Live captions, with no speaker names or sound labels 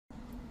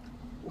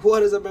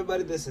What is up,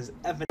 everybody? This is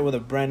Evan with a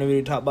brand new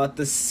video to talk about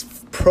this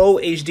Pro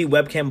HD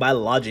webcam by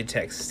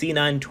Logitech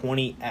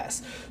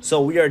C920S.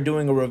 So we are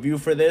doing a review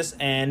for this,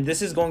 and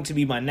this is going to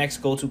be my next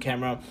go-to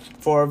camera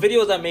for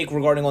videos I make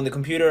regarding on the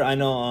computer. I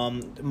know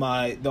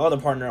the other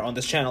partner on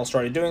this channel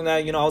started doing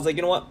that. I was like,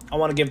 you know what? I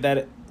want to give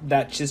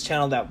his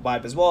channel that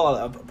vibe as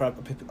well.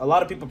 A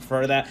lot of people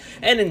prefer that,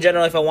 and in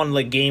general, if I want to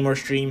like game or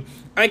stream,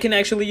 I can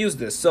actually use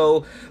this.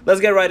 So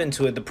let's get right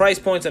into it, the price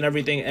points and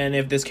everything, and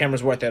if this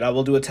camera's worth it. I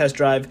will do a test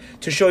drive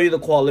to show you the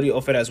quality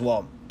of it as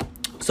well.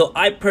 So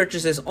I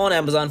purchased this on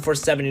Amazon for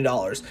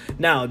 $70.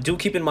 Now, do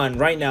keep in mind,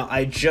 right now,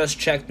 I just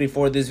checked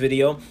before this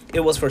video,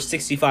 it was for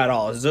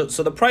 $65.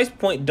 So the price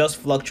point does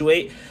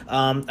fluctuate.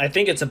 I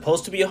think it's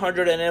supposed to be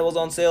 $100 and it was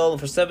on sale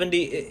for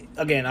 $70.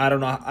 Again, I don't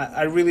know.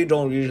 I really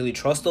don't usually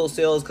trust those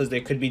sales because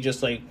they could be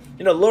just like,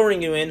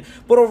 luring you in.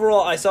 But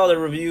overall, I saw the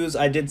reviews.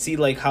 I did see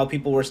like how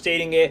people were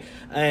stating it,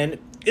 and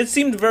it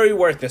seemed very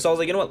worth it. So I was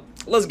like, you know what?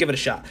 Let's give it a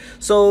shot.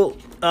 So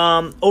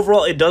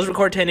overall, it does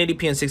record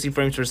 1080p and 60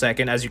 frames per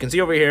second. As you can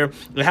see over here,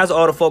 it has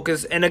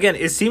autofocus. And again,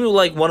 it seemed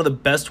like one of the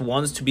best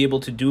ones to be able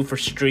to do for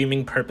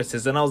streaming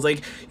purposes. And I was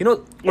like,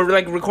 or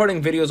like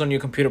recording videos on your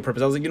computer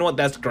purpose. I was like, you know what?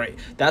 That's great.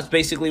 That's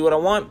basically what I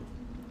want.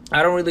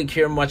 I don't really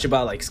care much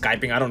about like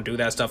Skyping. I don't do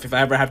that stuff. If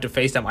I ever have to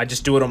FaceTime, I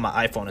just do it on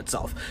my iPhone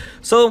itself.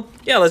 So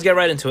yeah, let's get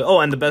right into it. Oh,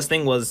 and the best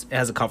thing was it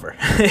has a cover.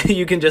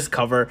 You can just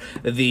cover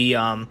the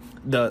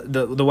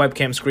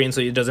webcam screen, so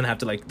it doesn't have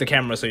to like the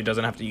camera, so it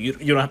doesn't have to you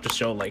don't have to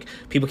show like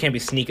people can't be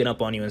sneaking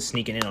up on you and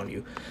sneaking in on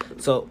you.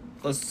 So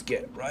let's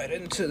get right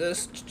into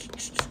this.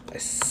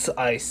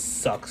 I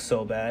suck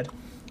so bad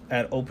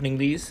at opening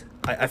these.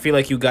 I feel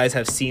like you guys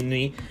have seen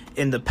me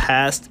in the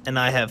past, and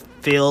I have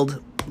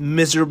failed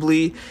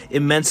miserably,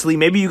 immensely.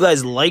 Maybe you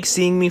guys like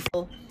seeing me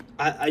fail.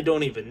 I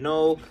don't even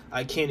know.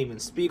 I can't even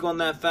speak on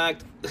that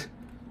fact.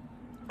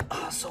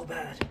 Oh, so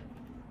bad.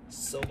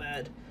 So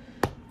bad.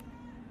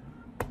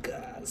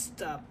 God,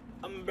 stop.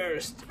 I'm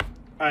embarrassed.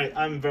 Alright,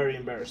 I'm very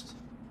embarrassed.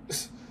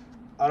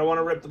 I don't want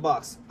to rip the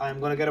box.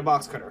 I'm going to get a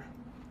box cutter.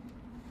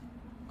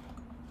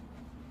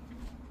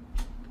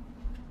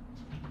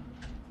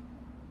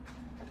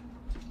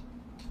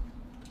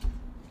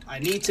 I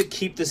need to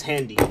keep this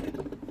handy.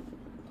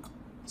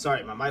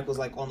 Sorry, my mic was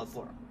like on the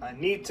floor. I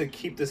need to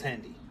keep this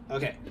handy.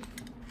 Okay.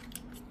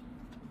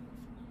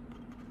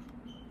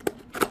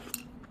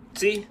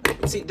 See,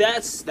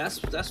 that's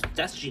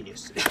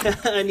genius.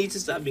 I need to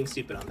stop being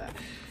stupid on that.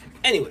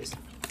 Anyways,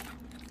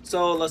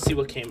 so let's see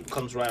what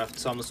comes right off.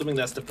 So I'm assuming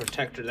that's the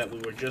protector that we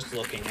were just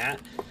looking at,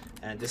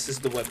 and this is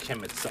the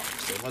webcam itself.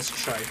 So let's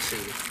try to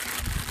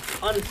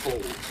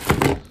unfold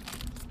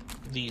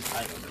these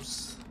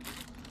items.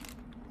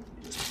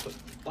 Just put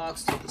the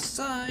box to the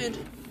side.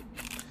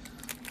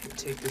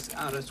 Take this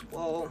out as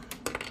well.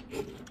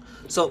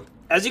 So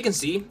as you can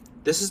see,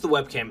 this is the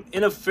webcam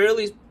in a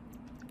fairly,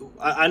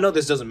 I know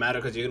this doesn't matter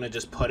because you're gonna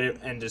just put it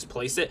and just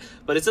place it,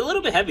 but it's a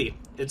little bit heavy.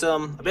 It's a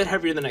bit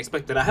heavier than I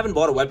expected. I haven't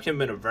bought a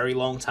webcam in a very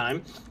long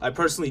time. I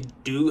personally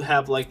do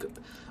have like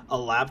a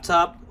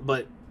laptop,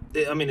 but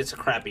it's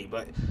crappy,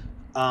 but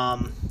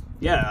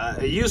yeah,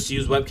 I used to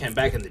use webcam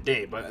back in the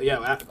day, but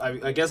yeah,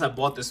 I guess I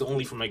bought this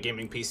only for my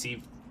gaming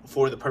PC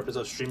for the purpose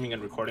of streaming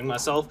and recording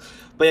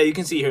myself. But yeah, you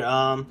can see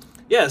here,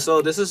 yeah,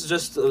 so this is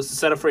just a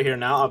setup for here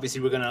now.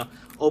 Obviously, we're gonna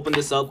open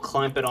this up,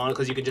 clamp it on,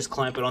 because you can just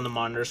clamp it on the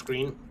monitor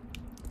screen,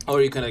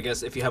 or you can, I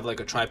guess, if you have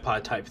like a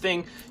tripod type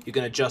thing, you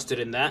can adjust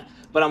it in that.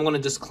 But I'm gonna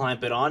just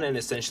clamp it on, and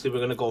essentially we're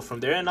gonna go from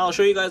there, and I'll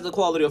show you guys the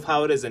quality of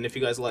how it is and if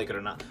you guys like it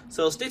or not.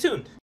 So stay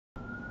tuned.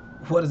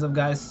 What is up,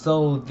 guys?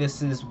 So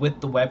this is with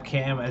the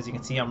webcam. As you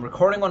can see, I'm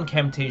recording on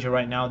Camtasia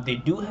right now. They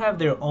do have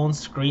their own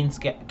screen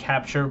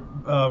capture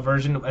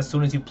version as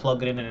soon as you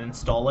plug it in and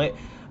install it.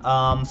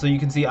 So you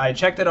can see I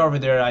checked it over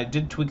there. I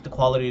did tweak the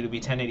quality to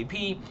be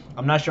 1080p.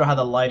 I'm not sure how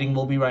the lighting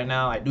will be right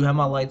now. I do have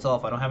my lights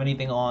off. I don't have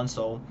anything on,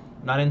 so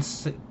not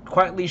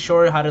quite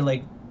sure how to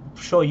like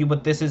show you,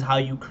 but this is how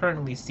you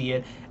currently see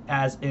it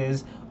as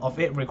is of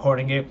it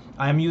recording it.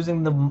 I'm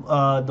using the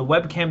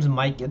webcam's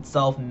mic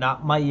itself,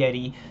 not my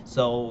Yeti,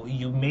 so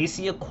you may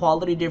see a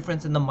quality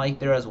difference in the mic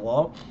there as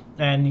well.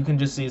 And you can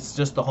just see it's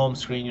just the home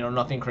screen,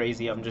 nothing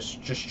crazy. I'm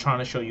just trying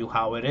to show you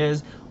how it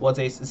is, what's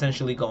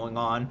essentially going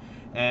on,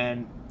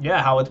 and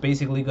yeah, how it's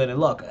basically going to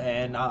look.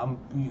 And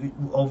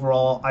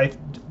overall,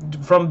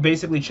 from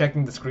basically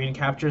checking the screen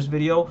captures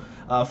video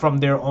from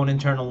their own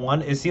internal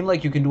one, it seemed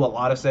like you can do a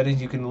lot of settings.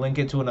 You can link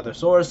it to another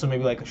source, so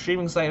maybe like a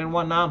streaming site and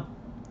whatnot.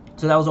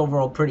 So that was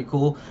overall pretty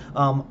cool.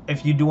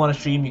 If you do want to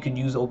stream, you can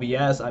use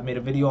OBS. I made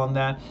a video on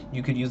that.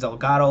 You could use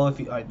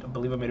Elgato. I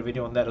believe I made a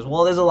video on that as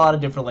well. There's a lot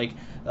of different like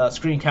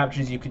screen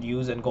captures you could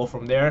use and go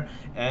from there.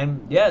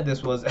 And yeah,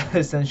 this was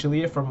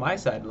essentially it from my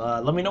side.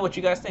 Let me know what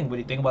you guys think. What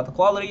do you think about the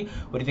quality?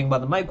 What do you think about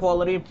the mic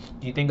quality?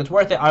 Do you think it's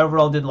worth it? I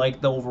overall did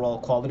like the overall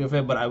quality of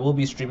it, but I will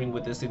be streaming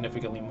with this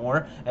significantly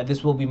more, and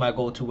this will be my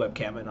go-to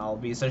webcam, and I'll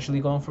be essentially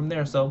going from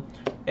there. So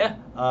yeah,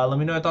 let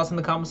me know your thoughts in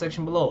the comment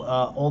section below.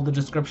 All the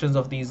descriptions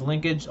of these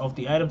linkage of of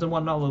the items and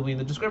whatnot will be in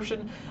the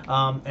description.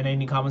 And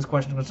any comments,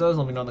 questions, concerns,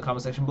 let me know in the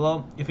comment section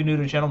below. If you're new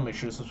to the channel, make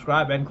sure to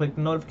subscribe and click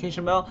the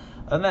notification bell.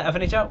 Other than that,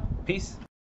 FNH out. Peace.